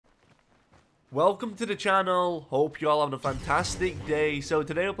Welcome to the channel. Hope you all having a fantastic day. So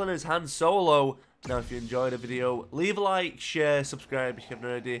today we're playing as Han Solo. Now if you enjoyed the video, leave a like, share, subscribe if you haven't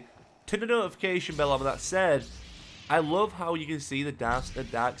already. Turn the notification bell on. With that said, I love how you can see the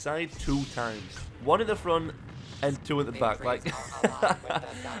dark side 2 times. 1 at the front and 2 at the back. Like,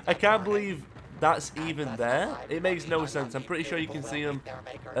 I can't believe that's even there. It makes no sense. I'm pretty sure you can see them,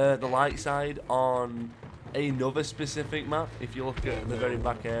 the light side on another specific map if you look at the very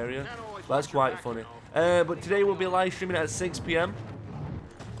back area. That's quite funny. But today we'll be live streaming at 6 PM.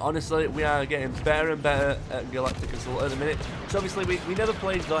 Honestly, we are getting better and better at Galactic Assault at the minute. So obviously we never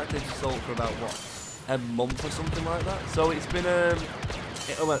played Galactic Assault for about, what, a month or something like that. So it's been,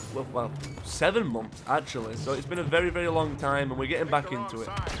 well, 7 months actually. So it's been a very, very long time and we're getting back into it.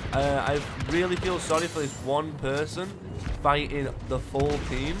 I really feel sorry for this one person fighting the full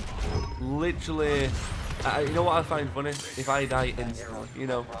team. Literally... you know what I find funny? If I die instantly, you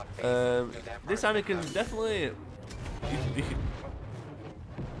know. This Anakin definitely...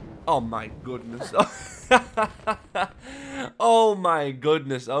 Oh my goodness. Oh my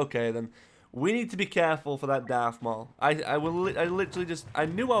goodness. Okay then. We need to be careful for that Darth Maul. I literally just... I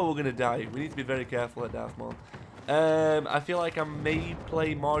knew I were going to die. We need to be very careful at Darth Maul. I feel like I may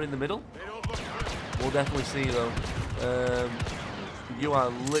play more in the middle. We'll definitely see though. You are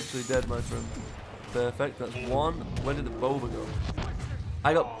literally dead, my friend. Perfect, that's 1. Where did the boba go?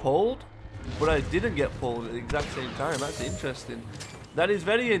 I got pulled, but I didn't get pulled at the exact same time. That's interesting. That is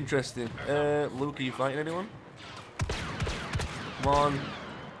very interesting. Luke, are you fighting anyone? Come on.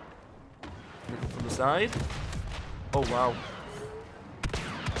 From the side. Oh, wow.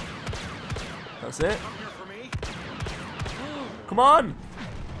 That's it. Come on!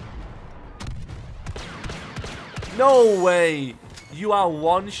 No way! You are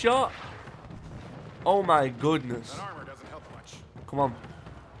one shot? Oh my goodness. Come on.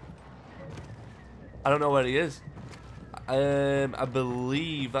 I don't know where he is. I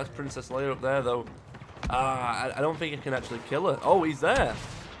believe that's Princess Leia up there though. I don't think I can actually kill her. Oh, he's there.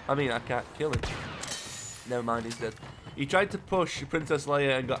 I mean, I can't kill him. Never mind, he's dead. He tried to push Princess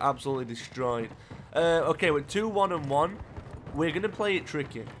Leia and got absolutely destroyed. Okay, with 2, 1, and 1, we're going to play it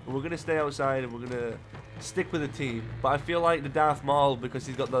tricky. We're going to stay outside and we're going to stick with the team. But I feel like the Darth Maul, because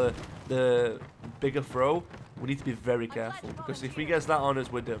he's got the bigger throw, we need to be very careful. Because if he gets that on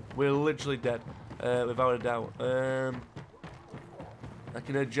us, we're dead. We're literally dead, without a doubt. I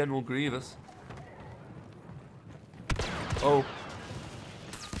can hear General Grievous. Oh.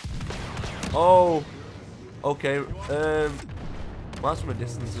 Oh. Okay. Well, that's from a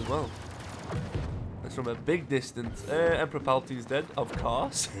distance as well. That's from a big distance. Emperor Palpatine's dead, of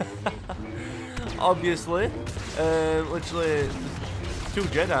course. Obviously. Literally, 2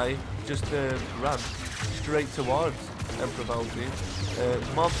 Jedi just ran straight towards Emperor Palpatine.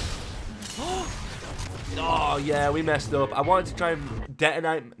 Come on. Oh yeah, we messed up. I wanted to try and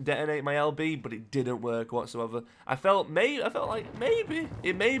detonate my LB, but it didn't work whatsoever. I felt like maybe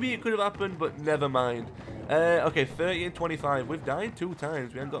it could have happened, but never mind. Okay, 30 and 25. We've died 2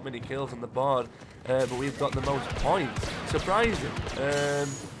 times. We haven't got many kills on the board, but we've got the most points. Surprising.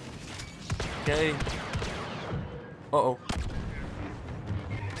 Okay. Uh-oh.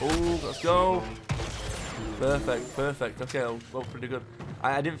 Oh, let's go. Perfect, perfect. Okay, well, pretty good.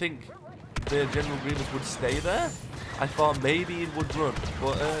 I didn't think the General Grievous would stay there. I thought maybe it would run,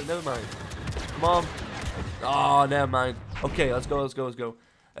 but never mind. Come on. Oh, never mind. Okay, let's go, let's go, let's go.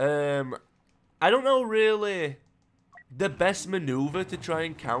 I don't know really the best maneuver to try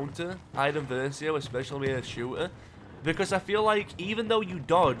and counter Iden Versio, especially a shooter, because I feel like even though you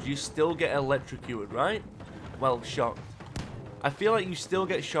dodge, you still get electrocuted, right? Well, shocked. I feel like you still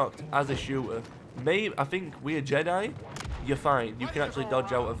get shocked as a shooter. Maybe I think we're Jedi. You're fine. You can actually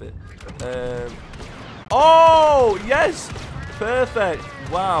dodge out of it. Oh yes, perfect.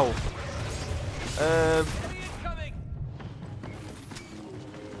 Wow.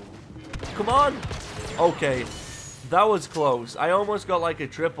 Come on. Okay, that was close. I almost got like a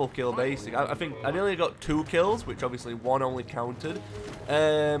triple kill, basically. I think I nearly got 2 kills, which obviously 1 only counted.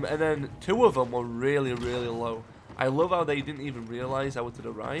 And then 2 of them were really, really low. I love how they didn't even realize I was to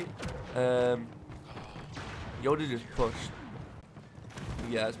the right. Yoda just pushed.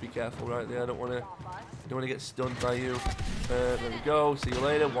 Yeah, let's be careful right there. I don't want to get stunned by you. There we go. See you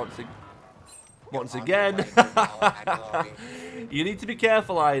later. Once again. You need to be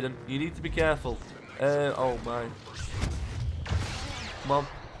careful, Aiden. You need to be careful. Oh my. Come on.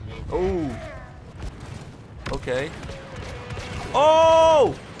 Oh. Okay.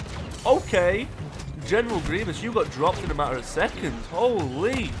 Oh. Okay. General Grievous, you got dropped in a matter of seconds.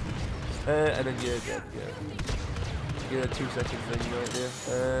 Holy. And then you're dead. Yeah. Yeah, 2 second thing right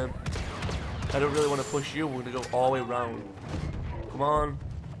there. I don't really want to push you. We're going to go all the way around. Come on.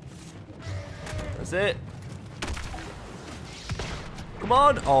 That's it. Come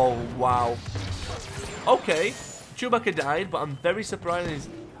on. Oh, wow. Okay. Chewbacca died, but I'm very surprised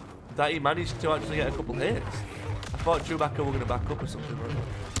that he managed to actually get a couple hits. I thought Chewbacca were going to back up or something like that.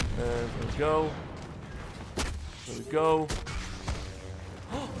 There we go. There we go.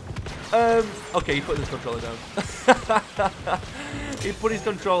 Okay, he put his controller down. He put his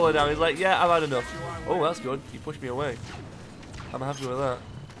controller down. He's like, yeah, I've had enough. Oh, that's good. He pushed me away. I'm happy with that.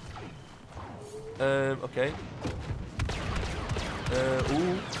 Okay.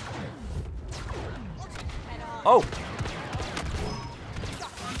 Ooh. Oh!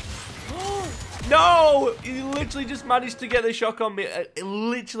 No! He literally just managed to get the shock on me.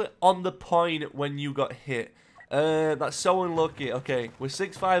 Literally on the point when you got hit. That's so unlucky. Okay, we're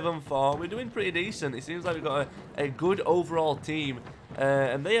 6-5-4. We're doing pretty decent. It seems like we've got a good overall team.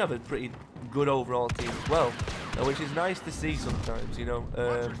 And they have a pretty good overall team as well. Which is nice to see sometimes, you know.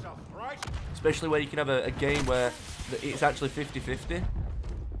 Especially where you can have a game where it's actually 50-50.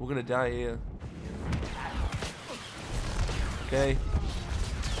 We're going to die here. Okay.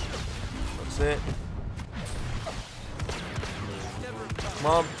 That's it. Come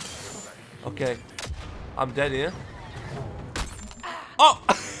on. Okay. I'm dead here. Oh!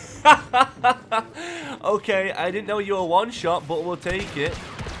 Okay, I didn't know you were one shot, but we'll take it.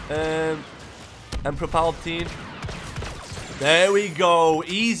 And Propalpatine. There we go.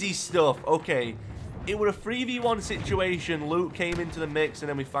 Easy stuff. Okay. It was a 3v1 situation. Luke came into the mix, and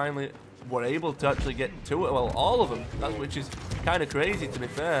then we finally were able to actually get to it. Well, all of them. That's which is kind of crazy, to be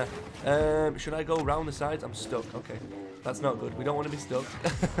fair. Should I go around the sides? I'm stuck. Okay. That's not good. We don't want to be stuck.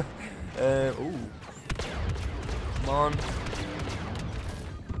 Ooh. Come on.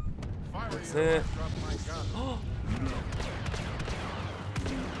 That's it.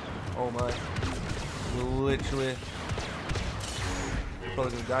 Oh my. We're literally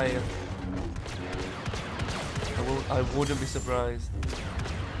probably gonna die here. I wouldn't be surprised.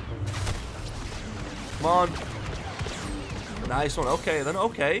 Come on. Nice one. Okay, then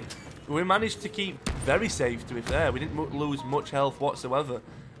okay. We managed to keep very safe, to be fair. We didn't lose much health whatsoever.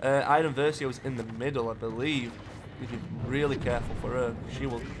 Iron Versio's in the middle, I believe. Need to be really careful for her. She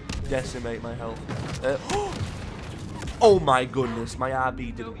will decimate my health. Oh my goodness, my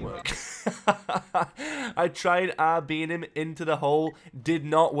RB didn't work. I tried RBing him into the hole, did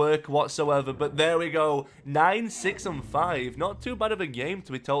not work whatsoever, but there we go. 9, 6, and 5. Not too bad of a game,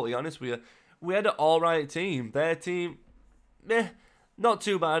 to be totally honest with you. We had an alright team. Their team, not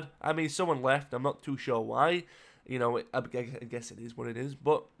too bad. I mean, someone left. I'm not too sure why. You know, I guess it is what it is,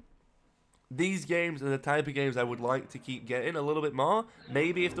 but these games are the type of games I would like to keep getting a little bit more.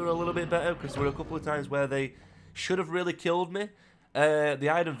 Maybe if they're a little bit better, because there were a couple of times where they should have really killed me. The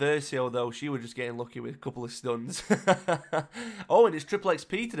Iron Versio, though, she was just getting lucky with a couple of stuns. Oh, and it's triple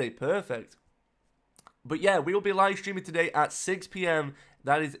XP today. Perfect. But yeah, we will be live streaming today at 6 PM.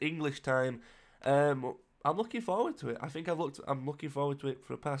 That is English time. I'm looking forward to it. I think I'm looking forward to it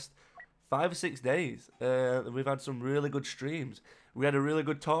for the past 5 or 6 days. We've had some really good streams. We had a really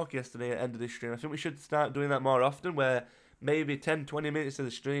good talk yesterday at the end of this stream. I think we should start doing that more often, where maybe 10-20 minutes of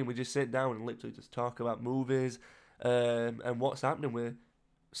the stream we just sit down and literally just talk about movies and what's happening with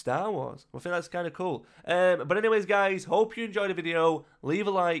Star Wars. I think that's kind of cool. But anyways, guys, hope you enjoyed the video. Leave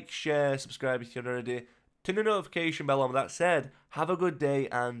a like, share, subscribe if you're not already. Turn the notification bell on. With that said, have a good day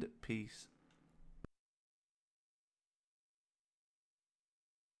and peace.